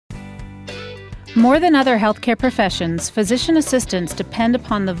More than other healthcare professions, physician assistants depend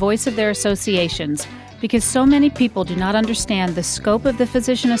upon the voice of their associations because so many people do not understand the scope of the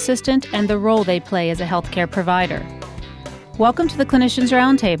physician assistant and the role they play as a healthcare provider. Welcome to the Clinicians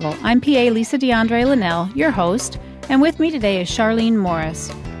Roundtable. I'm PA Lisa DeAndre Linnell, your host, and with me today is Charlene Morris.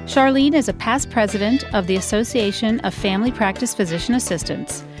 Charlene is a past president of the Association of Family Practice Physician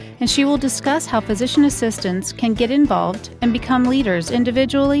Assistants, and she will discuss how physician assistants can get involved and become leaders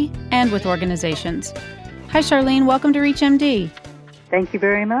individually and with organizations. Hi, Charlene. Welcome to ReachMD. Thank you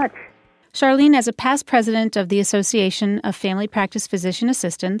very much. Charlene, as a past president of the Association of Family Practice Physician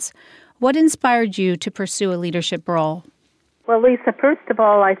Assistants, what inspired you to pursue a leadership role? Well, Lisa, first of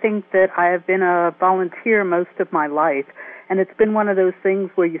all, I think that I have been a volunteer most of my life, and it's been one of those things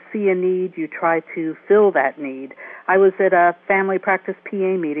where you see a need, you try to fill that need. I was at a family practice PA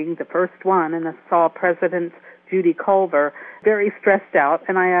meeting, the first one, and I saw President Judy Culver very stressed out,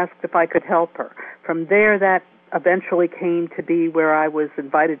 and I asked if I could help her. From there, that eventually came to be where I was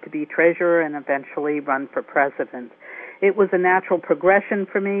invited to be treasurer and eventually run for president. It was a natural progression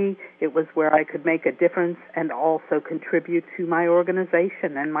for me. It was where I could make a difference and also contribute to my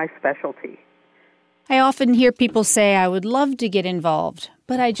organization and my specialty. I often hear people say, I would love to get involved,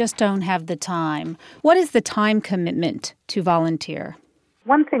 but I just don't have the time. What is the time commitment to volunteer?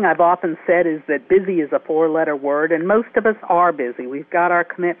 One thing I've often said is that busy is a four-letter word, and most of us are busy. We've got our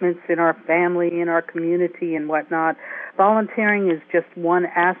commitments in our family, in our community, and whatnot. Volunteering is just one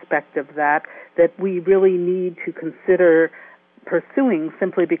aspect of that we really need to consider pursuing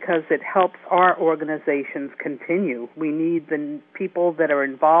simply because it helps our organizations continue. We need the people that are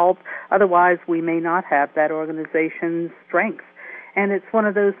involved. Otherwise, we may not have that organization's strength. And it's one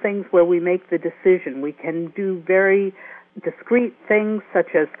of those things where we make the decision. We can do very discrete things such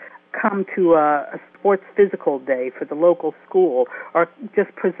as come to a sports physical day for the local school or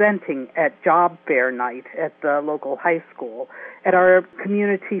just presenting at job fair night at the local high school, at our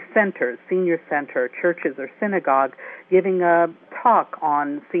community centers, senior center, churches or synagogue, giving a talk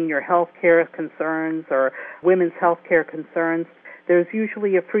on senior health care concerns or women's health care concerns. There's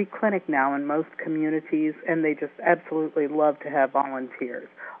usually a free clinic now in most communities, and they just absolutely love to have volunteers.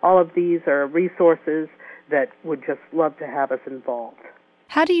 All of these are resources that would just love to have us involved.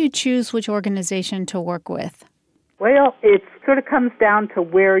 How do you choose which organization to work with? Well, it sort of comes down to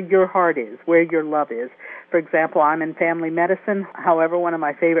where your heart is, where your love is. For example, I'm in family medicine. However, one of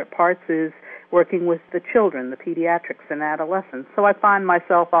my favorite parts is working with the children, the pediatrics and adolescents. So I find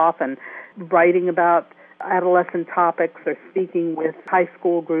myself often writing about adolescent topics or speaking with high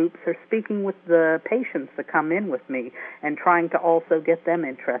school groups or speaking with the patients that come in with me and trying to also get them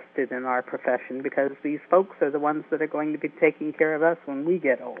interested in our profession because these folks are the ones that are going to be taking care of us when we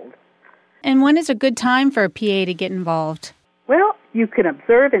get old. And when is a good time for a PA to get involved? Well, you can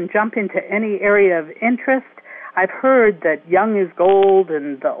observe and jump into any area of interest. I've heard that young is gold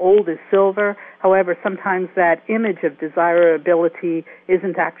and the old is silver. However, sometimes that image of desirability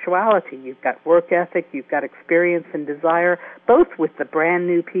isn't actuality. You've got work ethic, you've got experience and desire, both with the brand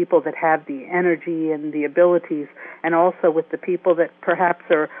new people that have the energy and the abilities, and also with the people that perhaps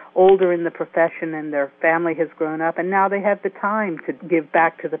are older in the profession and their family has grown up, and now they have the time to give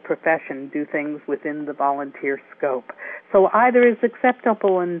back to the profession, do things within the volunteer scope. So either is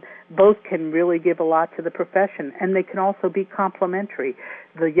acceptable, and both can really give a lot to the profession, and they can also be complementary.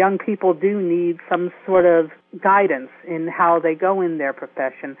 The young people do need some sort of guidance in how they go in their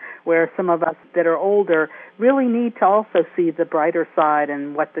profession, where some of us that are older really need to also see the brighter side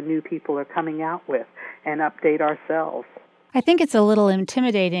and what the new people are coming out with and update ourselves. I think it's a little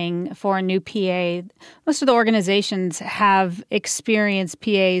intimidating for a new PA. Most of the organizations have experienced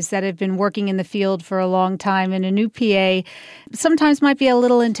PAs that have been working in the field for a long time, and a new PA sometimes might be a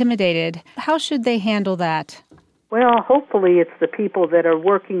little intimidated. How should they handle that? Well, hopefully it's the people that are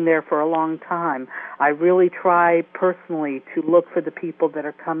working there for a long time. I really try personally to look for the people that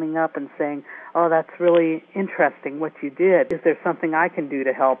are coming up and saying, oh, that's really interesting what you did. Is there something I can do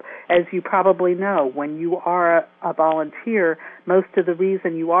to help? As you probably know, when you are a volunteer, most of the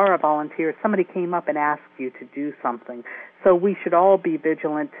reason you are a volunteer, somebody came up and asked you to do something. So we should all be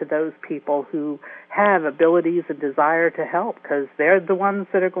vigilant to those people who have abilities and desire to help because they're the ones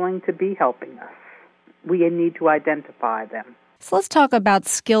that are going to be helping us. We need to identify them. So let's talk about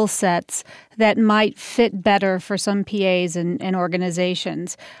skill sets that might fit better for some PAs and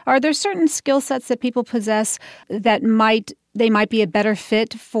organizations. Are there certain skill sets that people possess that might be a better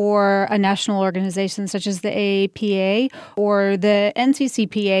fit for a national organization such as the AAPA or the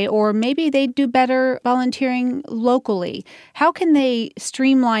NCCPA, or maybe they do better volunteering locally? How can they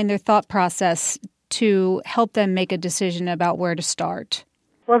streamline their thought process to help them make a decision about where to start?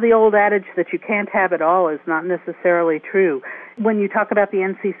 Well, the old adage that you can't have it all is not necessarily true. When you talk about the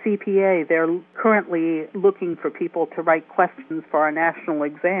NCCPA, they're currently looking for people to write questions for our national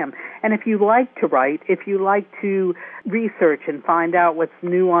exam. And if you like to write, if you like to research and find out what's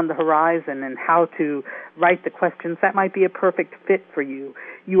new on the horizon and how to write the questions, that might be a perfect fit for you.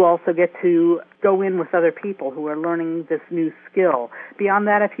 You also get to go in with other people who are learning this new skill. Beyond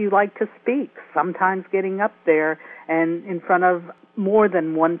that, if you like to speak, sometimes getting up there and in front of more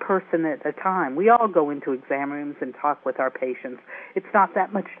than one person at a time. We all go into exam rooms and talk with our patients. It's not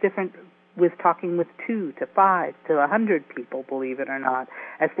that much different with talking with 2 to 5 to 100 people, believe it or not,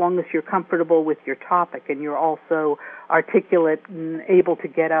 as long as you're comfortable with your topic and you're also articulate and able to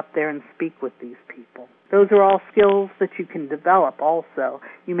get up there and speak with these people. Those are all skills that you can develop also.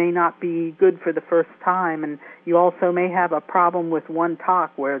 You may not be good for the first time, and you also may have a problem with one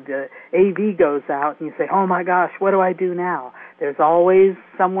talk where the AV goes out and you say, oh my gosh, what do I do now? There's always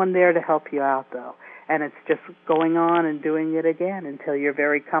someone there to help you out, though, and it's just going on and doing it again until you're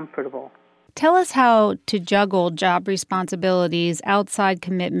very comfortable. Tell us how to juggle job responsibilities, outside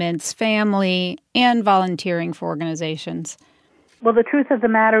commitments, family, and volunteering for organizations. Well, the truth of the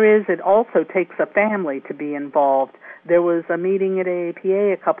matter is it also takes a family to be involved. There was a meeting at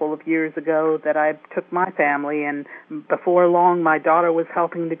AAPA a couple of years ago that I took my family, and before long my daughter was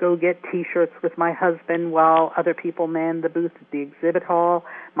helping to go get T-shirts with my husband while other people manned the booth at the exhibit hall.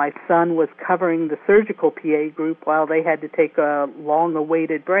 My son was covering the surgical PA group while they had to take a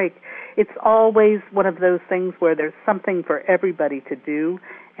long-awaited break. It's always one of those things where there's something for everybody to do,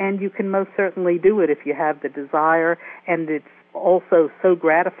 and you can most certainly do it if you have the desire, and it's also so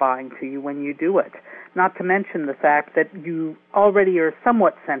gratifying to you when you do it. Not to mention the fact that you already are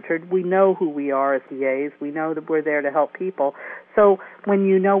somewhat centered. We know who we are as PAs. We know that we're there to help people. So when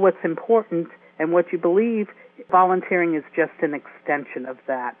you know what's important and what you believe, volunteering is just an extension of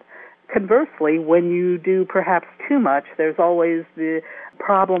that. Conversely, when you do perhaps too much, there's always the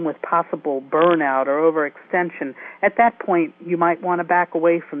problem with possible burnout or overextension. At that point, you might want to back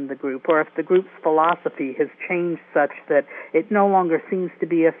away from the group, or if the group's philosophy has changed such that it no longer seems to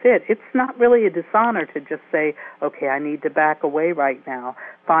be a fit, it's not really a dishonor to just say, okay, I need to back away right now.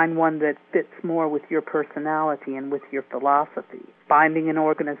 Find one that fits more with your personality and with your philosophy. Finding an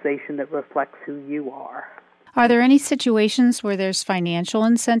organization that reflects who you are. Are there any situations where there's financial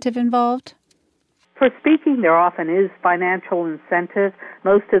incentive involved? For speaking, there often is financial incentive.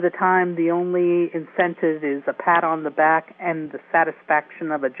 Most of the time, the only incentive is a pat on the back and the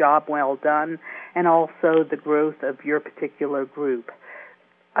satisfaction of a job well done, and also the growth of your particular group.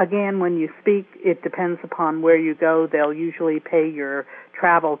 Again, when you speak, it depends upon where you go. They'll usually pay your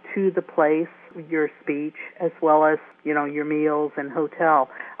travel to the place, your speech, as well as, your meals and hotel.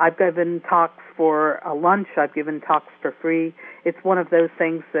 I've given talks for a lunch. I've given talks for free. It's one of those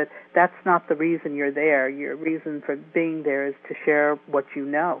things that's not the reason you're there. Your reason for being there is to share what you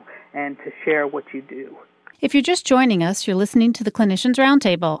know and to share what you do. If you're just joining us, you're listening to the Clinicians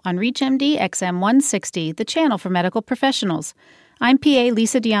Roundtable on ReachMD XM 160, the channel for medical professionals. I'm PA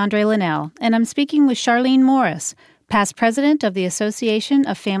Lisa DeAndre Linnell, and I'm speaking with Charlene Morris, past president of the Association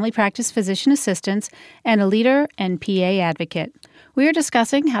of Family Practice Physician Assistants and a leader and PA advocate. We are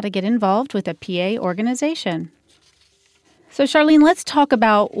discussing how to get involved with a PA organization. So, Charlene, let's talk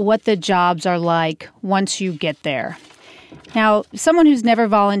about what the jobs are like once you get there. Now, someone who's never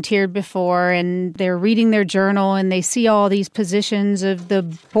volunteered before and they're reading their journal and they see all these positions of the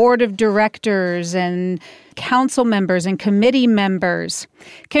board of directors and council members and committee members,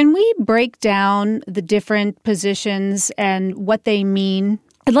 can we break down the different positions and what they mean?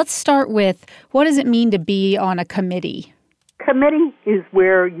 And let's start with, what does it mean to be on a committee? Committee is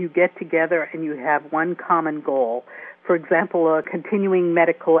where you get together and you have one common goal. For example, a continuing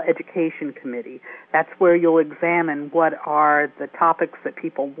medical education committee. That's where you'll examine what are the topics that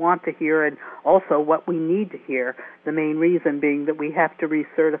people want to hear and also what we need to hear. The main reason being that we have to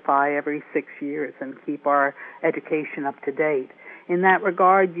recertify every 6 years and keep our education up to date. In that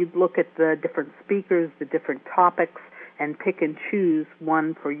regard, you'd look at the different speakers, the different topics, and pick and choose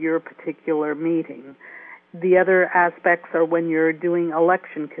one for your particular meeting. The other aspects are when you're doing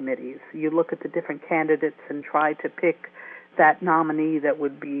election committees. You look at the different candidates and try to pick that nominee that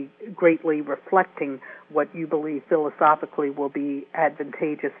would be greatly reflecting what you believe philosophically will be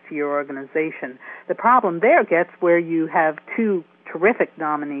advantageous to your organization. The problem there gets where you have two terrific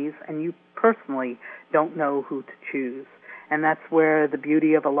nominees and you personally don't know who to choose. And that's where the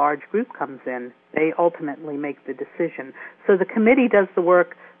beauty of a large group comes in. They ultimately make the decision. So the committee does the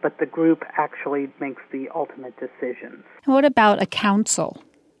work, but the group actually makes the ultimate decisions. What about a council?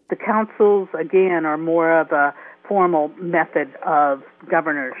 The councils, again, are more of a formal method of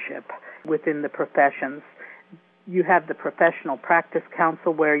governorship within the professions. You have the Professional Practice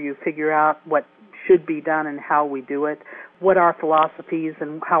Council, where you figure out what should be done and how we do it, what our philosophies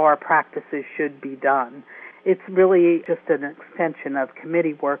and how our practices should be done. It's really just an extension of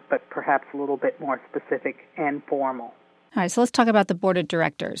committee work, but perhaps a little bit more specific and formal. All right, so let's talk about the board of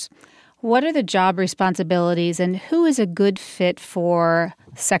directors. What are the job responsibilities, and who is a good fit for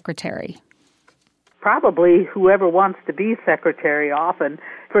secretary? Probably whoever wants to be secretary often.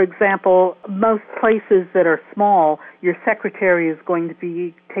 For example, most places that are small, your secretary is going to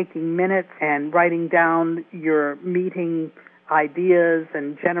be taking minutes and writing down your meeting ideas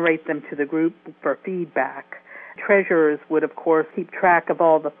and generate them to the group for feedback. Treasurers would, of course, keep track of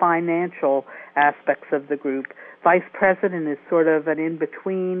all the financial aspects of the group. Vice president is sort of an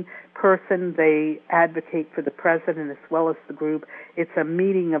in-between person. They advocate for the president as well as the group. It's a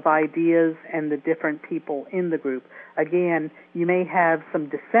meeting of ideas and the different people in the group. Again, you may have some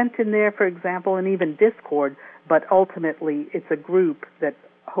dissent in there, for example, and even discord, but ultimately it's a group that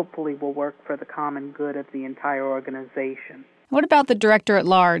hopefully will work for the common good of the entire organization. What about the director at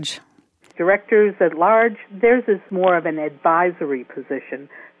large? Directors at large, theirs is more of an advisory position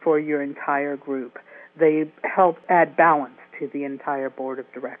for your entire group. They help add balance to the entire board of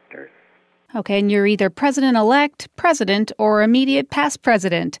directors. Okay, and you're either president-elect, president, or immediate past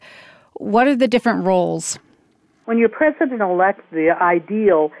president. What are the different roles? When you're president-elect, the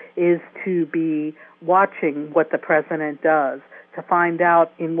ideal is to be watching what the president does, to find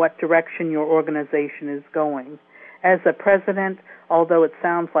out in what direction your organization is going. As a president, although it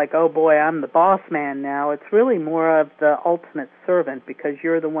sounds like, oh boy, I'm the boss man now, it's really more of the ultimate servant, because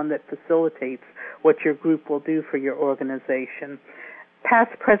you're the one that facilitates what your group will do for your organization.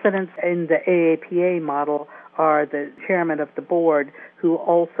 Past presidents in the AAPA model are the chairman of the board, who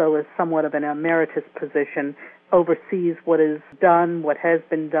also is somewhat of an emeritus position, oversees what is done, what has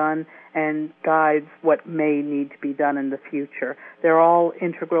been done, and guides what may need to be done in the future. They're all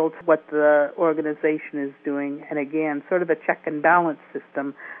integral to what the organization is doing, and again, sort of a check and balance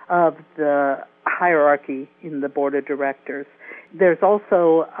system of the hierarchy in the board of directors. There's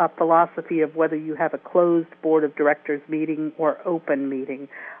also a philosophy of whether you have a closed board of directors meeting or open meeting.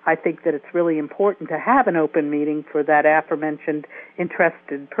 I think that it's really important to have an open meeting for that aforementioned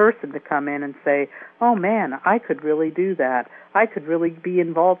interested person to come in and say, oh man, I could really do that. I could really be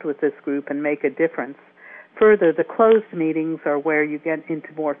involved with this group and make a difference. Further, the closed meetings are where you get into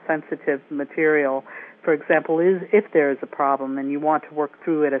more sensitive material. For example, if there is a problem and you want to work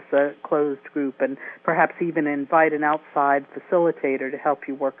through it as a closed group, and perhaps even invite an outside facilitator to help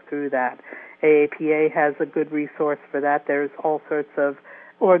you work through that. AAPA has a good resource for that. There's all sorts of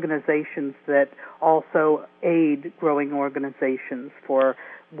organizations that also aid growing organizations for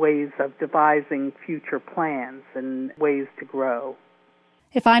ways of devising future plans and ways to grow.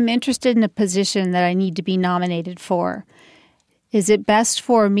 If I'm interested in a position that I need to be nominated for, is it best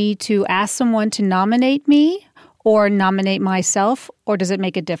for me to ask someone to nominate me or nominate myself, or does it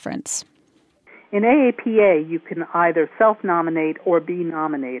make a difference? In AAPA, you can either self-nominate or be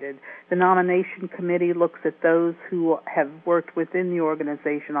nominated. The nomination committee looks at those who have worked within the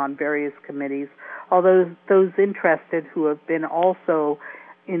organization on various committees, although those interested who have been also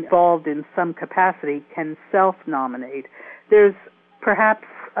involved in some capacity can self-nominate. There's perhaps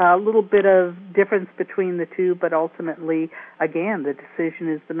a little bit of difference between the two, but ultimately, again, the decision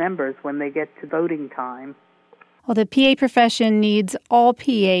is the members when they get to voting time. Well, the PA profession needs all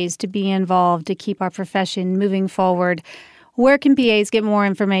PAs to be involved to keep our profession moving forward. Where can PAs get more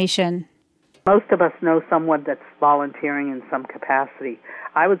information? Most of us know someone that's volunteering in some capacity.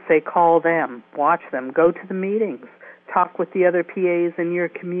 I would say call them, watch them, go to the meetings, talk with the other PAs in your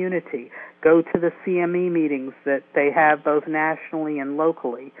community, go to the CME meetings that they have both nationally and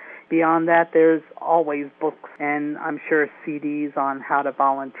locally. Beyond that, there's always books and I'm sure CDs on how to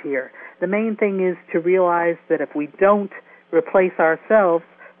volunteer. The main thing is to realize that if we don't replace ourselves,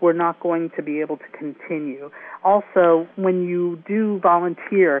 we're not going to be able to continue. Also, when you do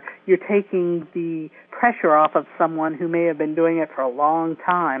volunteer, you're taking the pressure off of someone who may have been doing it for a long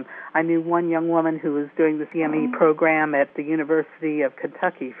time. I knew one young woman who was doing the CME program at the University of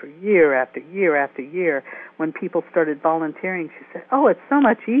Kentucky for year after year after year. When people started volunteering, she said, oh, it's so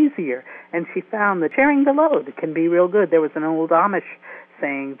much easier. And she found that sharing the load can be real good. There was an old Amish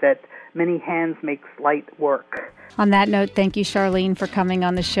saying that many hands makes light work. On that note, thank you, Charlene, for coming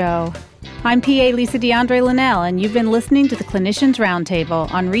on the show. I'm PA Lisa DeAndre Linnell, and you've been listening to the Clinicians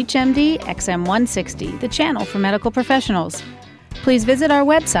Roundtable on ReachMD XM160, the channel for medical professionals. Please visit our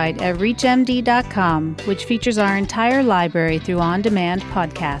website at reachmd.com, which features our entire library through on-demand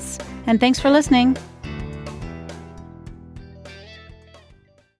podcasts. And thanks for listening.